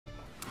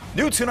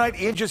New tonight,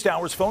 in just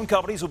hours, phone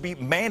companies will be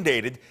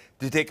mandated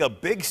to take a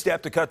big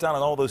step to cut down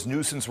on all those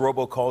nuisance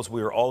robocalls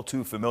we are all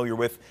too familiar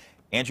with.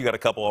 And you got a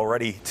couple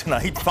already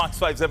tonight. Fox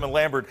 5's Evan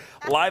Lambert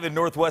live in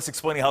Northwest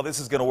explaining how this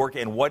is going to work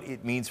and what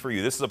it means for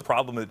you. This is a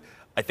problem that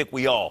I think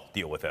we all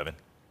deal with, Evan.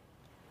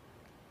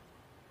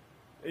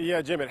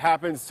 Yeah, Jim, it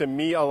happens to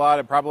me a lot.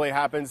 It probably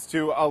happens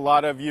to a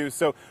lot of you.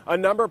 So a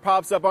number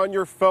pops up on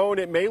your phone.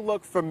 It may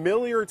look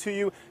familiar to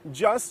you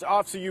just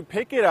off, so you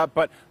pick it up,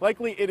 but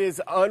likely it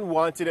is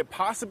unwanted. It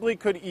possibly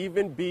could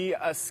even be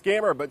a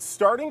scammer. But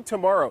starting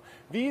tomorrow,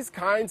 these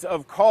kinds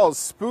of calls,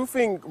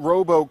 spoofing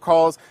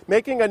robocalls,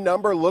 making a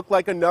number look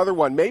like another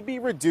one, may be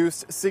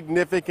reduced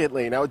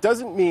significantly. Now, it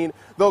doesn't mean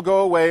they'll go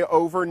away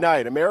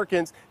overnight.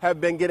 Americans have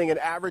been getting an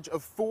average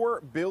of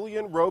 4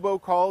 billion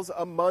robocalls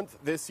a month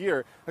this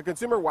year. A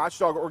consumer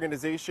watchdog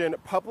organization,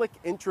 Public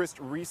Interest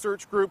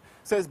Research Group,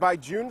 says by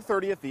June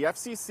 30th, the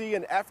FCC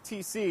and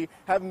FTC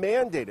have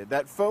mandated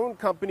that phone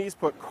companies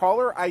put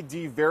caller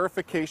ID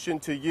verification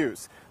to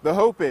use. The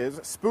hope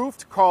is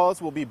spoofed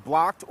calls will be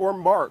blocked or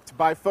marked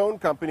by phone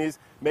companies,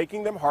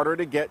 making them harder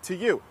to get to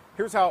you.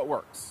 Here's how it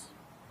works.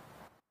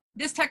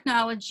 This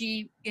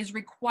technology is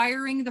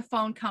requiring the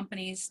phone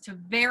companies to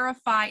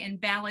verify and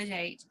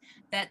validate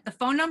that the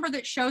phone number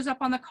that shows up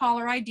on the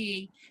caller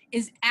ID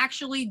is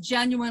actually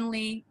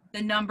genuinely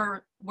the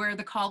number where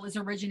the call is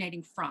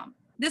originating from.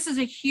 This is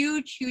a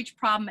huge, huge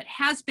problem. It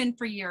has been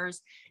for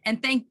years,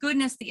 and thank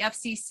goodness the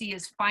FCC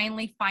is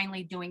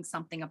finally doing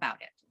something about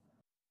it.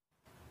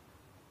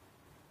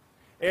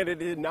 And it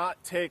did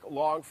not take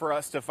long for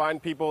us to find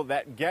people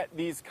that get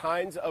these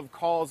kinds of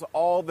calls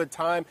all the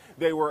time.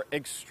 They were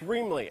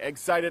extremely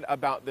excited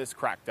about this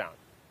crackdown.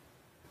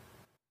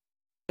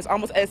 It's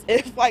almost as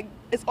if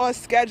it's on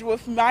schedule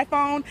with my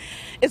phone.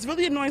 It's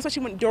really annoying,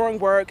 especially when during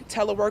work,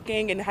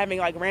 teleworking and having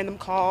random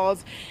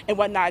calls and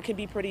whatnot. It can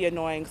be pretty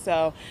annoying.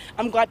 So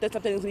I'm glad that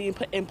something is being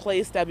put in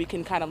place that we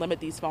can kind of limit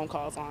these phone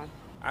calls on.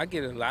 I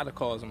get a lot of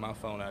calls on my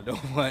phone I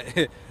don't want.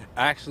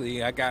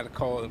 Actually, I got a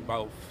call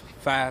about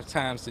 5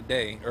 times a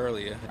day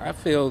earlier. I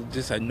feel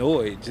just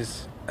annoyed,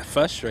 just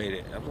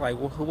frustrated. I'm like,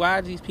 well, why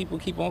do these people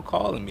keep on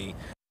calling me?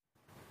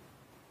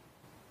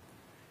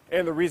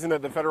 And the reason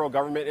that the federal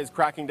government is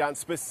cracking down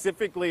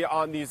specifically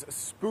on these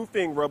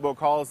spoofing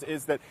robocalls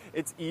is that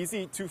it's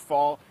easy to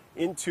fall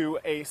into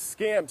a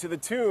scam to the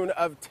tune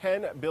of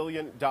 $10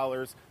 billion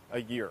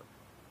a year.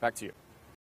 Back to you.